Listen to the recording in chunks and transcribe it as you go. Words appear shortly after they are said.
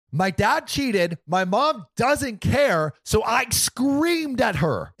My dad cheated. My mom doesn't care, so I screamed at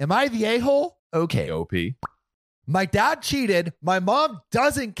her. Am I the a-hole? Okay. OP. My dad cheated. My mom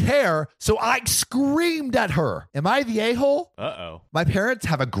doesn't care, so I screamed at her. Am I the a-hole? Uh-oh. My parents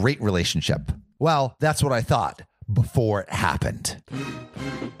have a great relationship. Well, that's what I thought before it happened.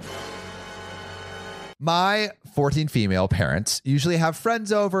 My 14 female parents usually have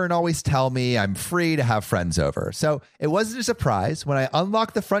friends over and always tell me I'm free to have friends over. So it wasn't a surprise when I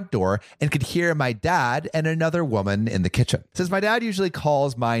unlocked the front door and could hear my dad and another woman in the kitchen. Since my dad usually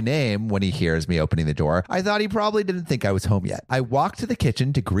calls my name when he hears me opening the door, I thought he probably didn't think I was home yet. I walked to the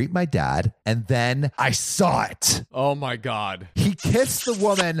kitchen to greet my dad, and then I saw it. Oh my God. He kissed the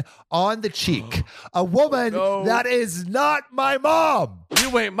woman on the cheek. A woman that is not my mom.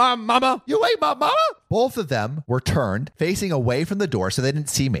 You ain't my mama. You ain't my mama? Both of them were turned, facing away from the door so they didn't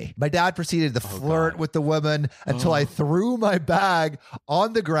see me. My dad proceeded to flirt with the woman until I threw my bag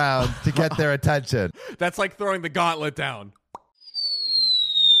on the ground to get their attention. That's like throwing the gauntlet down.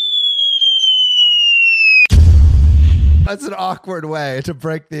 That's an awkward way to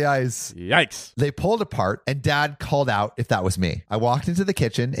break the ice. Yikes. They pulled apart and dad called out if that was me. I walked into the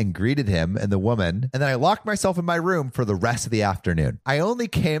kitchen and greeted him and the woman, and then I locked myself in my room for the rest of the afternoon. I only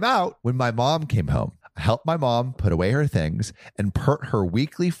came out when my mom came home. I helped my mom put away her things and put her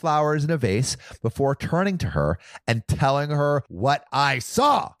weekly flowers in a vase before turning to her and telling her what I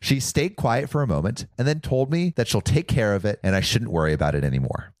saw. She stayed quiet for a moment and then told me that she'll take care of it and I shouldn't worry about it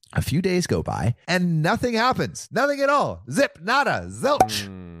anymore. A few days go by and nothing happens. Nothing at all. Zip, nada, zilch.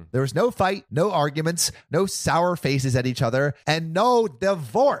 There was no fight, no arguments, no sour faces at each other, and no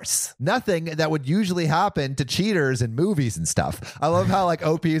divorce. Nothing that would usually happen to cheaters in movies and stuff. I love how like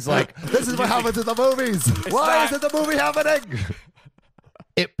OP's like, this is what happens in the movies. Why isn't the movie happening?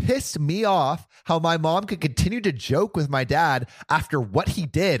 It pissed me off how my mom could continue to joke with my dad after what he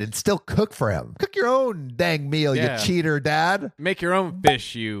did and still cook for him. Cook your own dang meal, you cheater, dad. Make your own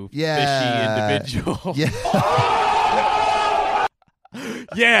fish, you fishy individual.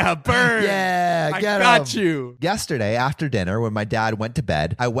 Yeah, burn. Yeah, I got you. Yesterday, after dinner, when my dad went to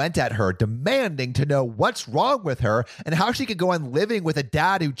bed, I went at her demanding to know what's wrong with her and how she could go on living with a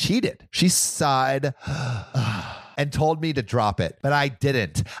dad who cheated. She sighed and told me to drop it, but I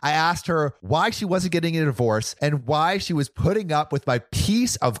didn't. I asked her why she wasn't getting a divorce and why she was putting up with my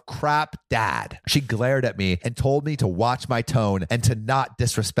piece of crap dad. She glared at me and told me to watch my tone and to not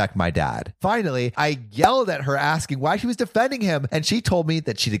disrespect my dad. Finally, I yelled at her asking why she was defending him, and she told me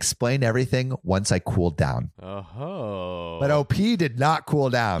that she'd explain everything once I cooled down. Oh. But OP did not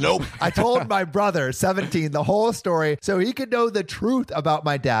cool down. Nope. I told my brother, 17, the whole story so he could know the truth about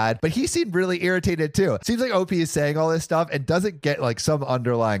my dad, but he seemed really irritated too. Seems like OP is saying all this stuff and doesn't get like some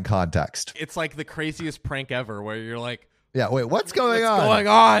underlying context. It's like the craziest prank ever where you're like, Yeah, wait, what's going on? What's going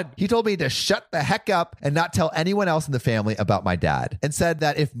on? He told me to shut the heck up and not tell anyone else in the family about my dad, and said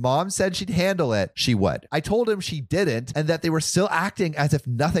that if mom said she'd handle it, she would. I told him she didn't and that they were still acting as if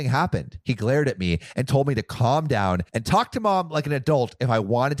nothing happened. He glared at me and told me to calm down and talk to mom like an adult if I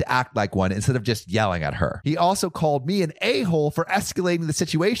wanted to act like one instead of just yelling at her. He also called me an a-hole for escalating the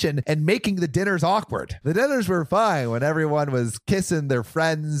situation and making the dinners awkward. The dinners were fine when everyone was kissing their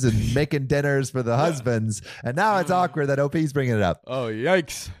friends and making dinners for the husbands, and now it's awkward that OP's bringing it up. Oh,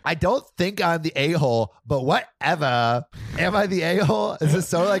 yikes. I don't think I'm the a-hole, but whatever. Am I the a-hole? Is this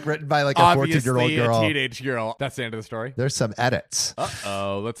so like written by like a 14-year-old girl? A teenage girl. That's the end of the story. There's some edits.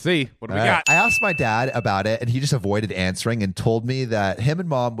 Uh-oh. Let's see. What do we got? I asked my dad about it and he just avoided answering and told me that him and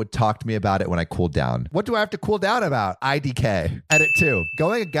mom would talk to me about it when I cooled down. What do I have to cool down about? IDK. Edit 2.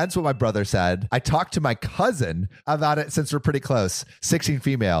 Going against what my brother said, I talked to my cousin about it since we're pretty close. 16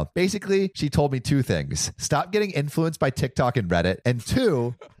 female. Basically, she told me two things. Stop getting influenced by TikTok and Reddit. And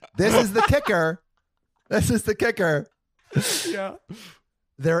 2, this is the kicker. This is the kicker. Yeah.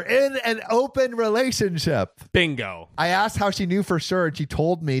 They're in an open relationship. Bingo. I asked how she knew for sure, and she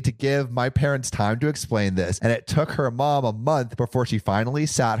told me to give my parents time to explain this, and it took her mom a month before she finally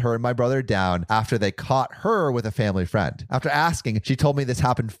sat her and my brother down after they caught her with a family friend. After asking, she told me this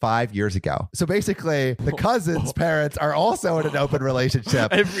happened 5 years ago. So basically, the cousin's parents are also in an open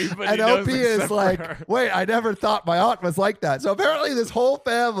relationship. Everybody and knows OP is except like, for her. wait, I never thought my aunt was like that. So apparently this whole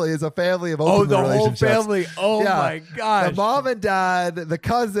family is a family of open relationships. whole family. Oh Yeah. my gosh. The mom and dad,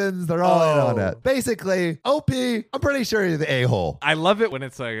 the cousins, they're all in on it. Basically, OP, I'm pretty sure you're the a-hole. I love it when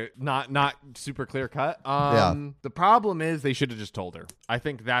it's like not super clear cut. The problem is they should have just told her. I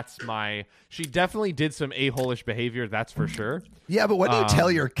think that's she definitely did some a-holish behavior, that's for sure. Yeah, but when do you tell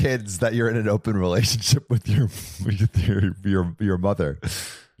your kids that you're in an open relationship with your mother?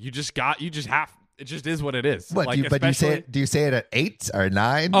 You just have It just is what it is. What like, but do you say it at 8 or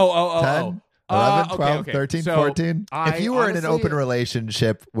 9? Oh. 10? 11, 12, okay. 13, So 14? If you were in an honestly- open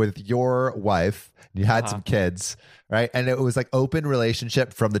relationship with your wife, you had some kids, right? And it was like open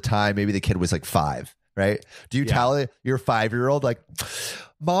relationship from the time maybe the kid was like 5, right? Do you tell your 5-year-old like,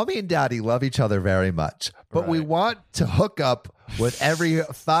 mommy and daddy love each other very much, but we Right. want to hook up with every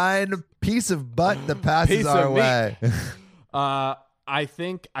fine piece of butt that passes Piece our of way? I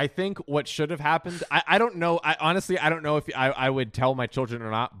think what should have happened. I don't know. Honestly, I don't know if I would tell my children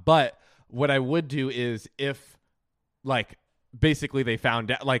or not. But what I would do is if, like, basically they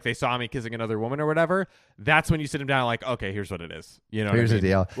found out, like, they saw me kissing another woman or whatever. That's when you sit them down, like, okay, here's what it is. You know, Here's what I the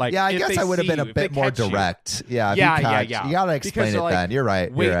mean? deal. Like, yeah, I if guess they I would have see been a you, if they bit more catch you. direct. Yeah, if Yeah, you catch, yeah. You gotta Because explain they're it like, then. You're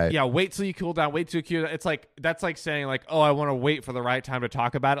right. Wait, You're right. yeah, wait till you cool down. Wait till you cool down. It's like, that's like saying, like, oh, I want to wait for the right time to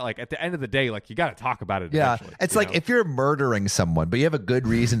talk about it. Like, at the end of the day, like, you got to talk about it. Yeah, eventually, it's you like know? if you're murdering someone, but you have a good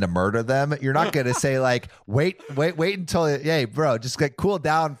reason to murder them, you're not going to say like, wait until, hey, bro, just like cool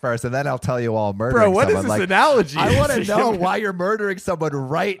down first, and then I'll tell you while I'm murdering Bro, what is someone. this Like, analogy? I want to know why you're murdering someone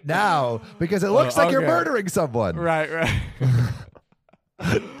right now because it looks like you're okay. murdering someone. Right.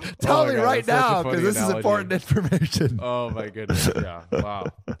 Tell Oh my me God, right that's such a now funny because this is analogy. important information. Oh my goodness! Yeah. Wow.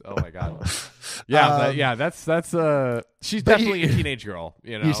 Oh my God. Yeah. That's she's but definitely a teenage girl.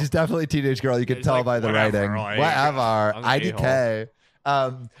 You know. Yeah, she's definitely a teenage girl. You can It's tell like, by the whatever, writing. like, Whatever. I'm an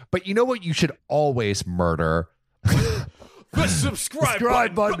IDK. But you know what you should always murder? The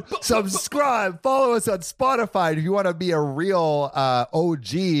subscribe button. Subscribe. Follow us on Spotify if you want to be a real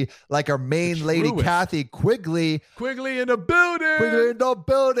OG like our main lady, truest. Kathy Quigley. Quigley in the building. Quigley in the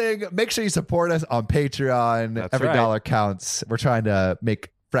building. Make sure you support us on Patreon. That's Every right. dollar counts. We're trying to make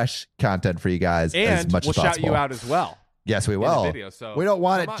fresh content for you guys as And much we'll as possible. shout you out as well. Yes, we the will. video, so we don't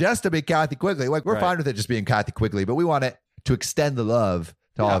want it come on. just to be Kathy Quigley. Like we're Right. fine with it just being Kathy Quigley, but we want it to extend the love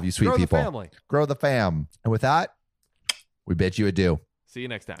to all Yeah, of you sweet grow people. The family. Grow the fam. And with that, we bid you adieu. See you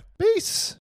next time. Peace.